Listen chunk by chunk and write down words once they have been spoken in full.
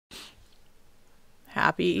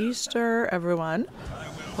Happy Easter, everyone.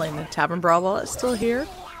 Playing the Tavern Brawl while it's still here.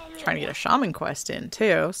 Trying to get a Shaman quest in,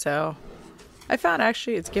 too, so... I found,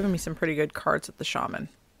 actually, it's given me some pretty good cards with the Shaman.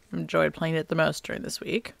 Enjoyed playing it the most during this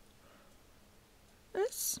week.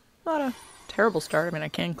 It's not a terrible start. I mean, I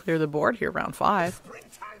can clear the board here, round 5.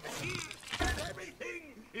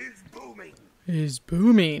 Is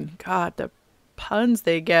booming. God, the puns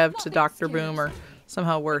they give to Dr. Boom are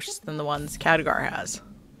somehow worse than the ones Khadgar has.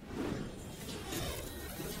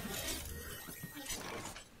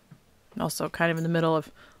 Also kind of in the middle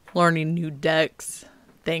of learning new decks.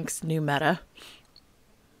 Thanks, new meta.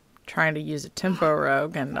 Trying to use a tempo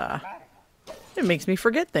rogue, and it makes me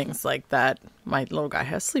forget things like that. My little guy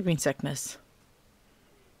has sleeping sickness.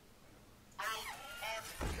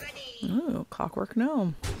 Ooh, Clockwork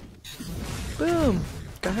Gnome. Boom.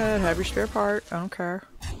 Go ahead, have your spare part. I don't care.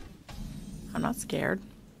 I'm not scared.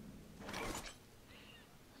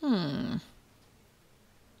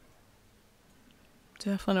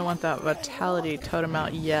 Definitely don't want that Vitality Totem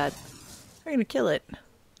out yet. I'm gonna kill it.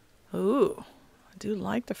 Ooh. I do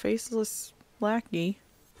like the faceless lackey.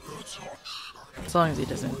 As long as he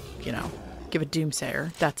doesn't, you know, give a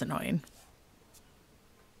Doomsayer. That's annoying.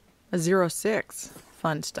 A 0/6.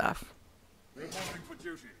 Fun stuff.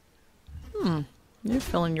 You're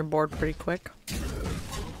filling your board pretty quick.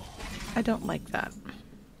 I don't like that.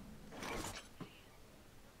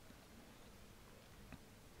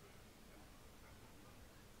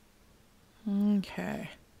 Okay.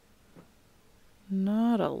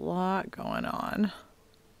 Not a lot going on.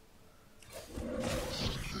 Well,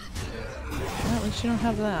 at least you don't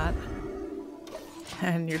have that.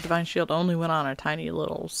 And your Divine Shield only went on a tiny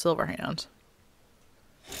little silver hand.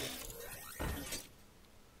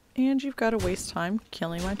 And you've got to waste time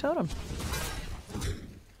killing my totem.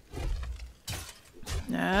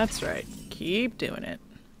 That's right. Keep doing it.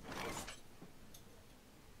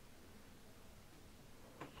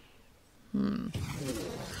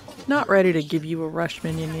 Not ready to give you a rush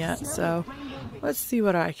minion yet, so let's see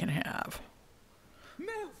what I can have.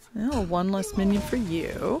 Well, one less minion for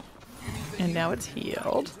you. And now it's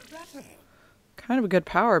healed. Kind of a good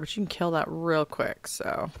power, but you can kill that real quick,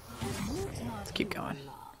 so let's keep going.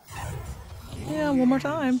 Yeah, one more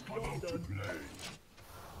time.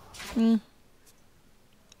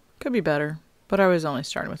 Could be better, but I was only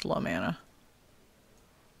starting with low mana.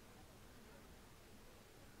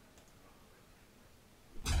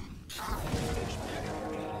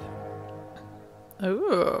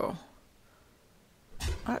 Ooh.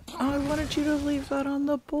 I wanted you to leave that on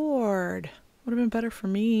the board. Would have been better for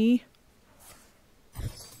me.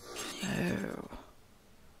 Oh.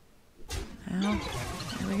 Well,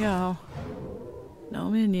 here we go.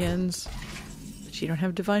 No minions. But you don't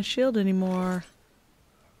have Divine Shield anymore.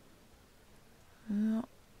 Well,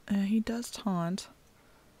 he does taunt.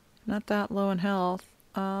 Not that low in health.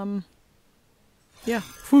 Yeah.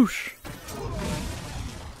 Whoosh.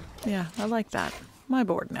 Yeah, I like that. My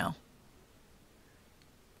board now.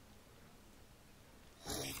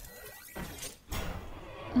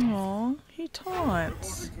 Aw, he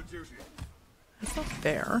taunts. That's not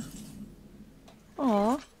fair.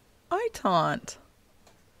 Aw, I taunt.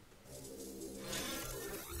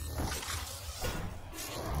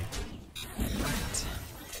 Right.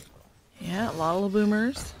 Yeah, a lot of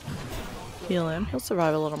boomers. Heal him. He'll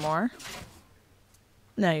survive a little more.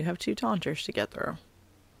 Now you have 2 taunters to get through.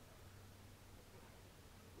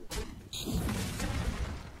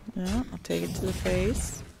 Yeah, I'll take it to the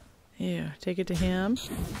face. Ew, take it to him.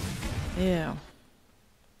 Ew.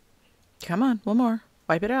 Come on, one more.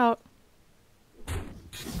 Wipe it out.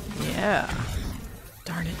 Yeah.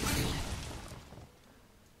 Darn it.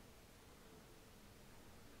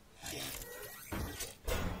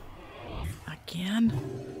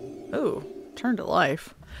 Again? Ooh, turn to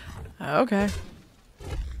life. Okay.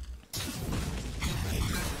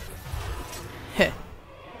 Heh.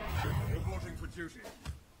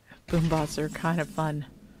 Boombots are kind of fun.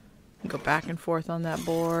 Go back and forth on that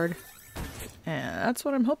board. And that's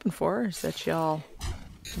what I'm hoping for, is that y'all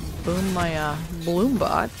boom my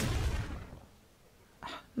Bloombot.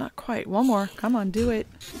 Not quite. One more. Come on, do it.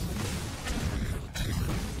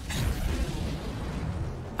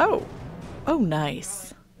 Oh. Oh,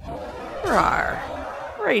 nice. Rawr.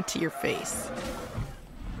 Right to your face.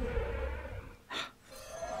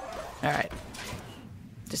 Alright.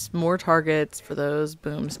 Just more targets for those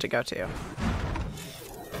booms to go to.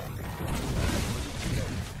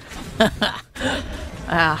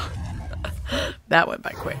 Ah, that went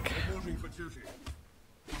by quick.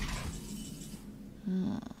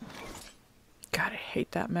 God, I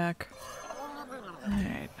hate that mech.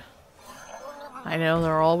 Alright. I know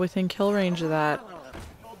they're all within kill range of that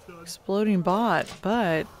exploding bot,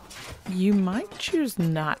 but you might choose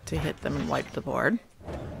not to hit them and wipe the board.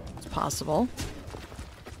 It's possible.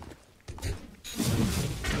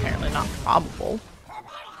 Apparently not probable.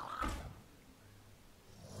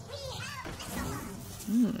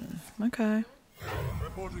 Okay.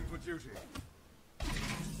 Reporting for duty.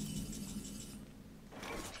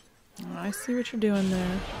 I see what you're doing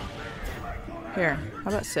there. Here, how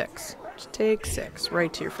about 6? Just take 6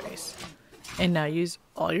 right to your face. And now use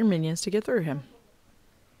all your minions to get through him.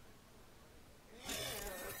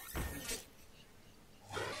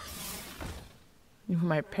 Even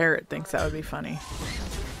my parrot thinks that would be funny.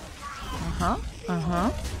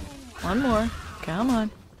 One more. Come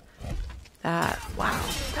on. Wow,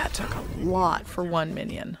 that took a lot for one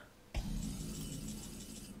minion.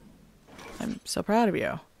 I'm so proud of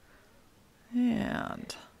you.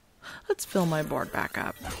 And let's fill my board back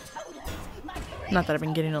up. Not that I've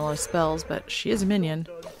been getting a lot of spells, but she is a minion.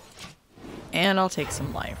 And I'll take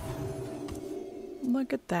some life.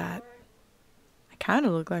 Look at that. I kind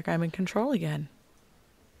of look like I'm in control again.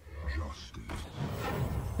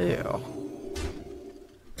 Ew.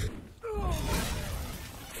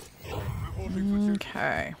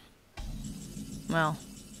 Okay. Well.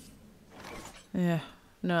 Yeah.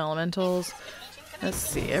 No elementals. Let's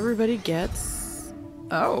see. Everybody gets...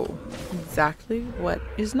 Oh. Exactly what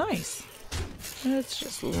is nice. Let's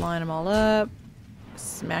just line them all up.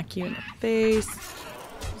 Smack you in the face.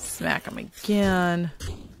 Smack them again.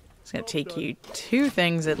 It's going to take you 2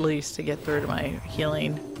 things at least to get through to my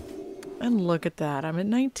healing. And look at that. I'm at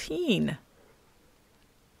 19.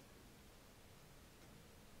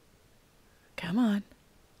 Come on.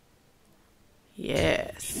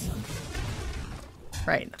 Yes.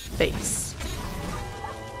 Right in the face.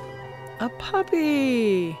 A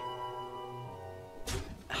puppy!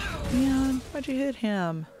 Oh, man, why'd you hit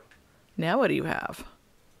him? Now what do you have?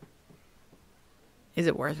 Is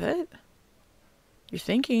it worth it? You're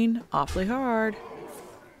thinking awfully hard.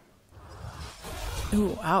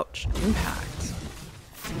 Ooh, ouch. Impact.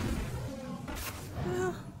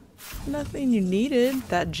 Well, nothing you needed.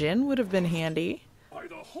 That gin would have been handy. By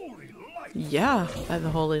the holy light. Yeah, by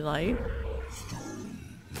the holy light.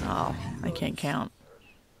 Oh, I can't count.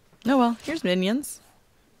 Oh well, here's minions.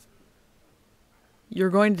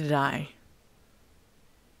 You're going to die.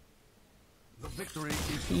 The victory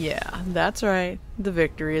is... Yeah, that's right. The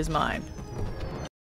victory is mine.